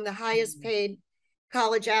are among the highest paid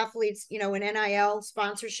college athletes, in NIL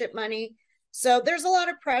sponsorship money. So there's a lot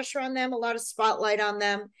of pressure on them, a lot of spotlight on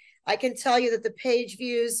them. I can tell you that the page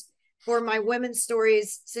views for my women's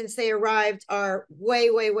stories since they arrived are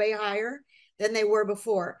way higher than they were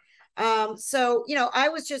before. So, I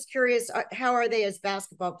was just curious, how are they as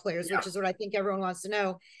basketball players, which is what I think everyone wants to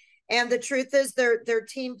know. And the truth is they're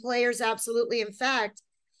team players. Absolutely. In fact,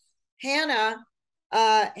 Hannah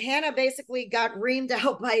basically got reamed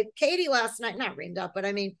out by Katie last night. Not reamed out, but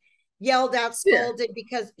I mean, yelled out, scolded,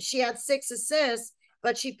 because she had 6 assists,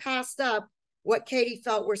 but she passed up what Katie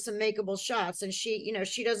felt were some makeable shots. And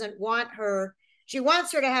she doesn't want her, she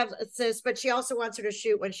wants her to have assists, but she also wants her to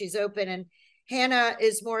shoot when she's open. And Hannah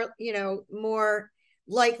is more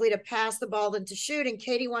likely to pass the ball than to shoot. And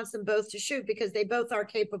Katie wants them both to shoot because they both are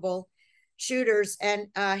capable shooters. And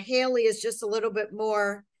Haley is just a little bit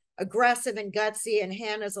more aggressive and gutsy, and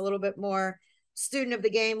Hannah's a little bit more student of the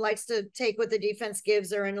game, likes to take what the defense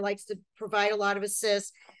gives her and likes to provide a lot of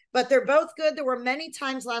assists. But they're both good. There were many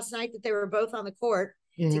times last night that they were both on the court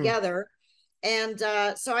together. And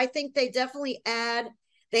so I think they definitely add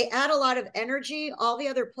a lot of energy. All the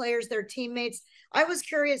other players, their teammates, I was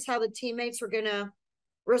curious how the teammates were going to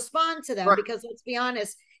respond to them, because let's be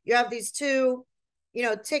honest, you have these 2,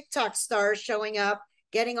 TikTok stars showing up,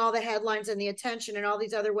 getting all the headlines and the attention, and all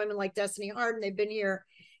these other women like Destiny Harden, they've been here,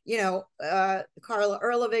 Carla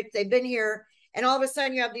Erlovic, they've been here, and all of a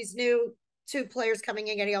sudden you have these new two players coming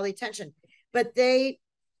in getting all the attention. But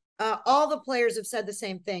all the players have said the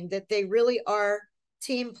same thing, that they really are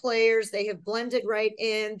team players. They have blended right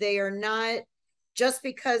in. They are not just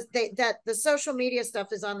because that the social media stuff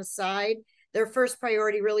is on the side. Their first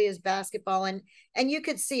priority really is basketball. And you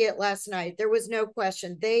could see it last night. There was no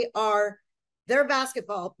question. They're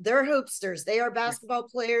basketball. They're hoopsters. They are basketball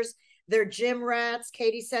players. They're gym rats.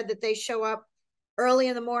 Katie said that they show up early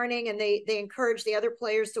in the morning and they encourage the other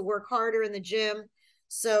players to work harder in the gym.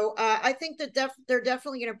 So I think that they're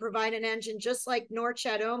definitely going to provide an engine, just like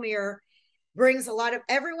Norchad Omier brings a lot of,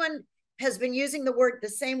 everyone has been using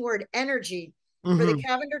the same word energy for the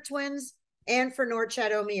Cavender twins and for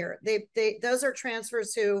Norchad Omier. Those are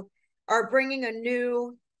transfers who are bringing a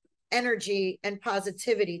new energy and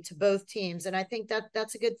positivity to both teams. And I think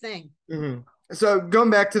that's a good thing. So going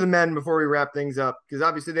back to the men before we wrap things up, because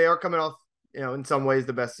obviously they are coming off, in some ways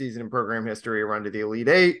the best season in program history, a run to the Elite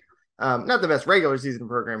Eight. Not the best regular season in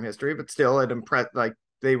program history, but still it impressed. Like,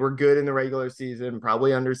 they were good in the regular season,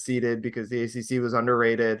 probably underseeded because the ACC was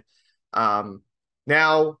underrated.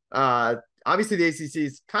 Now, obviously the ACC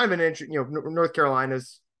is kind of an interesting, North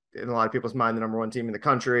Carolina's in a lot of people's mind the number one team in the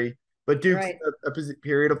country, but Duke's a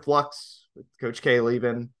period of flux with Coach K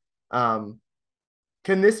leaving. Can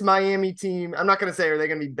this Miami team, I'm not going to say, are they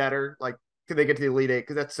going to be better? Like, could they get to the Elite Eight?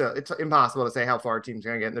 Because it's impossible to say how far a team's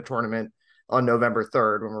going to get in the tournament on November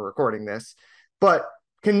 3rd when we're recording this. But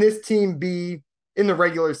can this team be in the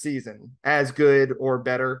regular season as good or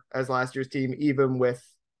better as last year's team, even with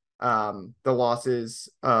the losses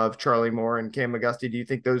of Charlie Moore and Cam McGusty? Do you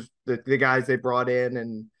think the guys they brought in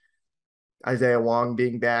and Isaiah Wong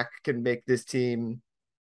being back can make this team,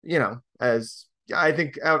 as I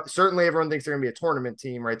think certainly everyone thinks they're going to be a tournament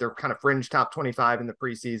team, right? They're kind of fringe top 25 in the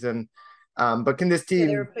preseason. But can this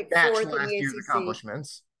team match last year's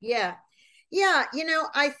accomplishments? Yeah.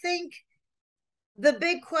 I think the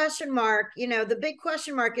big question mark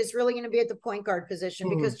is really going to be at the point guard position,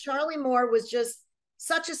 because Charlie Moore was just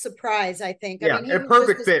such a surprise, I think. Yeah, a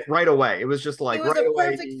perfect fit right away. It was just like, it was a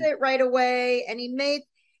perfect fit right away. And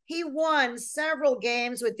he won several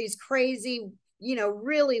games with these crazy,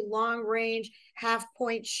 really long range half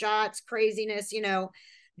point shots, craziness.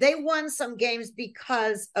 They won some games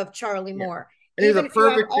because of Charlie Moore. And it was a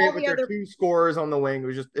perfect fit with their two scorers on the wing.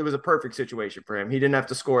 It was a perfect situation for him. He didn't have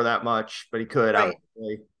to score that much, but he could. Right.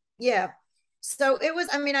 Yeah. So it was,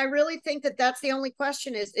 I really think that that's the only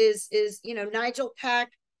question is Nigel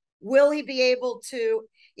Pack, will he be able to,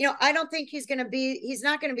 I don't think he's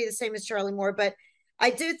not going to be the same as Charlie Moore, but I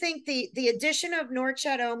do think the addition of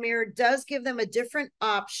Norchad Omier does give them a different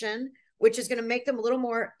option, which is going to make them a little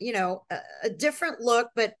more, a different look,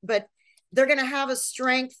 but they're going to have a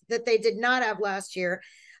strength that they did not have last year.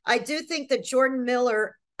 I do think that Jordan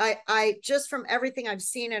Miller, I just from everything I've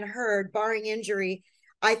seen and heard, barring injury,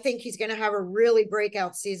 I think he's going to have a really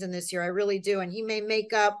breakout season this year. I really do. And he may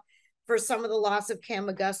make up for some of the loss of Cam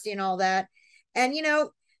McGusty and all that. And,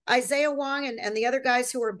 Isaiah Wong and the other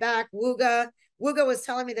guys who are back, Wuga was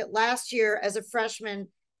telling me that last year as a freshman,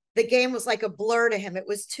 the game was like a blur to him. It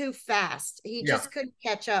was too fast. He just couldn't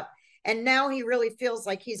catch up. And now he really feels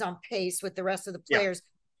like he's on pace with the rest of the players.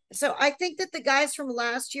 Yeah. So I think that the guys from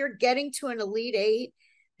last year getting to an Elite Eight,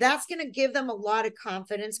 that's going to give them a lot of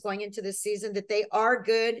confidence going into the season that they are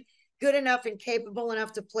good enough and capable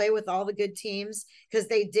enough to play with all the good teams, because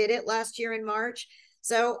they did it last year in March.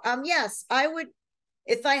 So, yes, I would,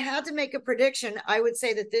 if I had to make a prediction, I would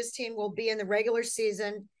say that this team will be in the regular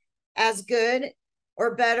season as good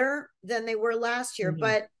or better than they were last year.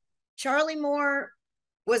 But Charlie Moore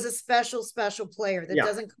was a special player that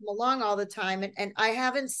doesn't come along all the time. And I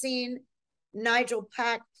haven't seen Nigel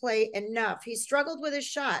Pack play enough. He struggled with his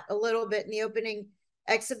shot a little bit in the opening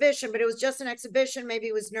exhibition, but it was just an exhibition. Maybe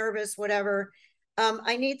he was nervous, whatever.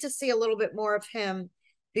 I need to see a little bit more of him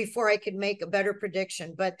before I could make a better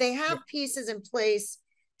prediction. But they have pieces in place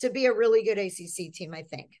to be a really good ACC team, I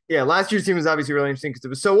think. Yeah, last year's team was obviously really interesting because it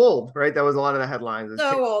was so old, right? That was a lot of the headlines.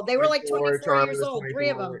 So old. They were like 24 years old, three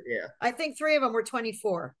of them. Yeah. I think three of them were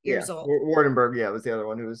 24 years old. Wardenberg, was the other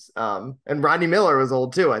one who was, and Rodney Miller was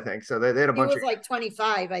old too, I think. So they had a bunch of. He was like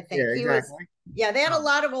 25, I think. Yeah, exactly. They had a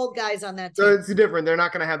lot of old guys on that team. So it's different. They're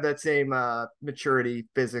not going to have that same maturity,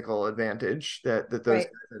 physical advantage that those guys,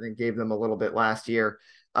 I think, gave them a little bit last year.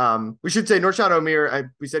 We should say Norchad Omier,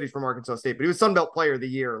 we said he's from Arkansas State, but he was Sun Belt Player of the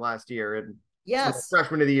Year last year, and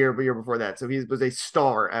freshman of the year before that. So he was a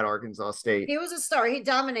star at Arkansas State. He was a star. He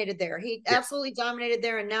dominated there. He absolutely dominated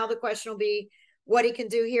there. And now the question will be what he can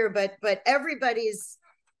do here. But everybody's,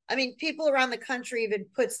 I mean, people around the country even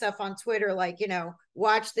put stuff on Twitter like,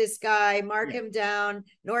 watch this guy, mark him down,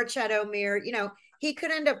 Norchad Omier. He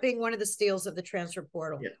could end up being one of the steals of the transfer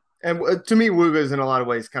portal. Yeah. And to me, Wuga is in a lot of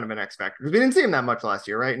ways kind of an X factor because we didn't see him that much last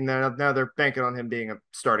year, right? And now they're banking on him being a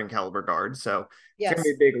starting caliber guard. So it's going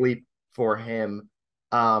to be a big leap for him.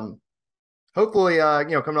 Hopefully,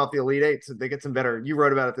 coming off the Elite Eight, so they get some better, you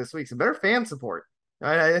wrote about it this week, some better fan support.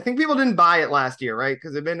 Right? I think people didn't buy it last year, right?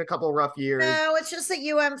 Because there've been a couple of rough years. No, it's just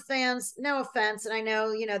that fans, no offense, and I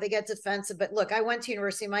know, they get defensive, but look, I went to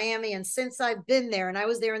University of Miami, and since I've been there, and I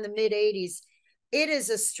was there in the mid 80s, it is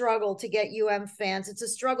a struggle to get fans. It's a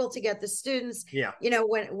struggle to get the students. Yeah.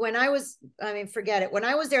 When I was, forget it. When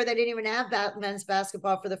I was there, they didn't even have men's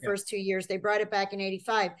basketball for the first 2 years. They brought it back in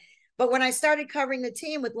 85. But when I started covering the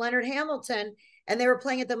team with Leonard Hamilton and they were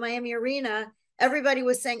playing at the Miami Arena, everybody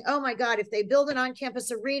was saying, oh my God, if they build an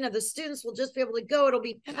on-campus arena, the students will just be able to go. It'll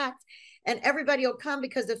be packed and everybody will come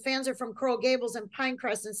because the fans are from Coral Gables and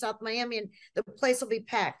Pinecrest in South Miami and the place will be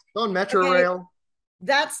packed. On Metro Rail.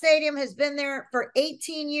 That stadium has been there for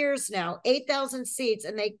 18 years now, 8,000 seats,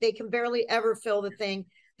 and they can barely ever fill the thing.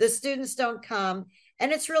 The students don't come,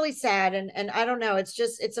 and it's really sad. And I don't know.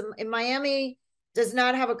 In Miami does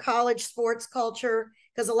not have a college sports culture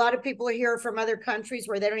because a lot of people are here from other countries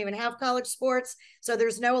where they don't even have college sports. So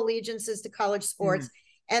there's no allegiances to college sports.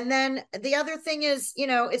 And then the other thing is,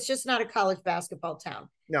 it's just not a college basketball town.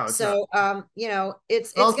 No, it's so, not.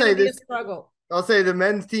 It's going to be a struggle. I'll say the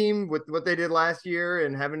men's team with what they did last year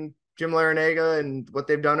and having Jim Larinaga and what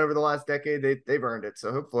they've done over the last decade, they've earned it. So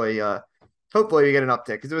hopefully we get an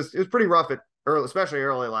uptick because it was pretty rough especially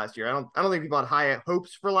early last year. I don't think people had high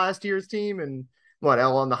hopes for last year's team and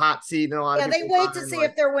on the hot seat and a lot of they wait to see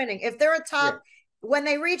if they're winning. If they're a top, when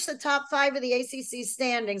they reach the top 5 of the ACC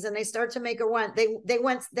standings and they start to make a run, they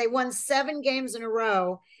won 7 games in a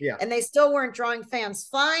row, and they still weren't drawing fans.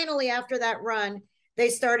 Finally, after that run, they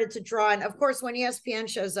started to draw. And of course, when ESPN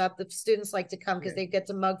shows up, the students like to come because they get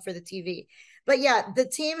to mug for the TV. But the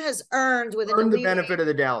team has earned the benefit of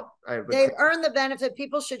the doubt. They've earned the benefit.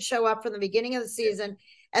 People should show up from the beginning of the season.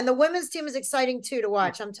 And the women's team is exciting too to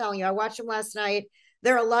watch. I'm telling you, I watched them last night.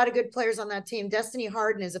 There are a lot of good players on that team. Destiny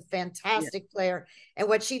Harden is a fantastic player. And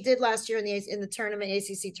what she did last year in the tournament,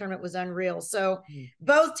 ACC tournament, was unreal. So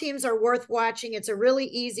both teams are worth watching. It's a really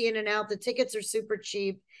easy in and out. The tickets are super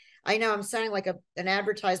cheap. I know I'm sounding like an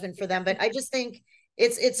advertisement for them, but I just think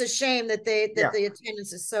it's a shame that the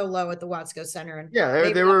attendance is so low at the Watsco Center.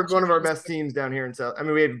 And they were one of our best teams down here in South. I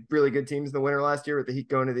mean, we had really good teams in the winter last year with the Heat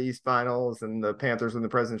going to the East Finals and the Panthers win the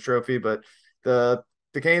President's Trophy, but the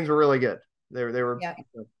Canes were really good. They were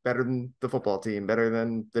better than the football team, better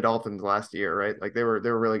than the Dolphins last year, right? Like they were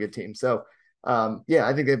a really good team. So I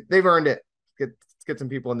think they've earned it. Let's get some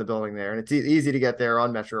people in the building there, and it's easy to get there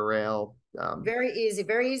on Metro Rail. Very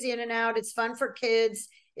easy in and out. It's fun for kids.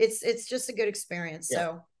 It's just a good experience.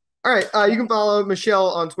 So all right, you can follow Michelle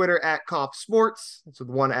on Twitter at Kauf Sports. It's with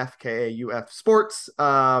one F, KAUF Sports.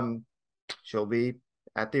 She'll be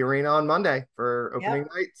at the arena on Monday for opening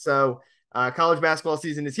night. So college basketball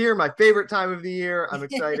season is here. My favorite time of the year. I'm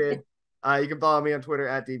excited. You can follow me on Twitter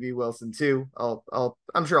at DB Wilson too.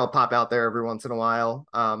 I'm sure I'll pop out there every once in a while.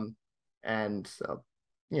 And so,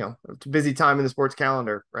 it's a busy time in the sports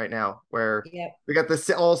calendar right now where we got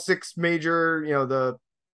all 6 major,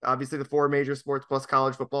 obviously the 4 major sports plus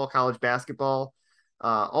college football, college basketball,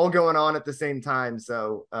 all going on at the same time.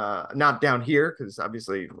 So not down here because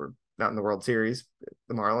obviously we're not in the World Series,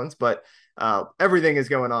 the Marlins, but everything is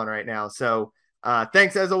going on right now. So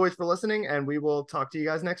thanks as always for listening, and we will talk to you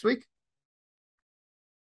guys next week.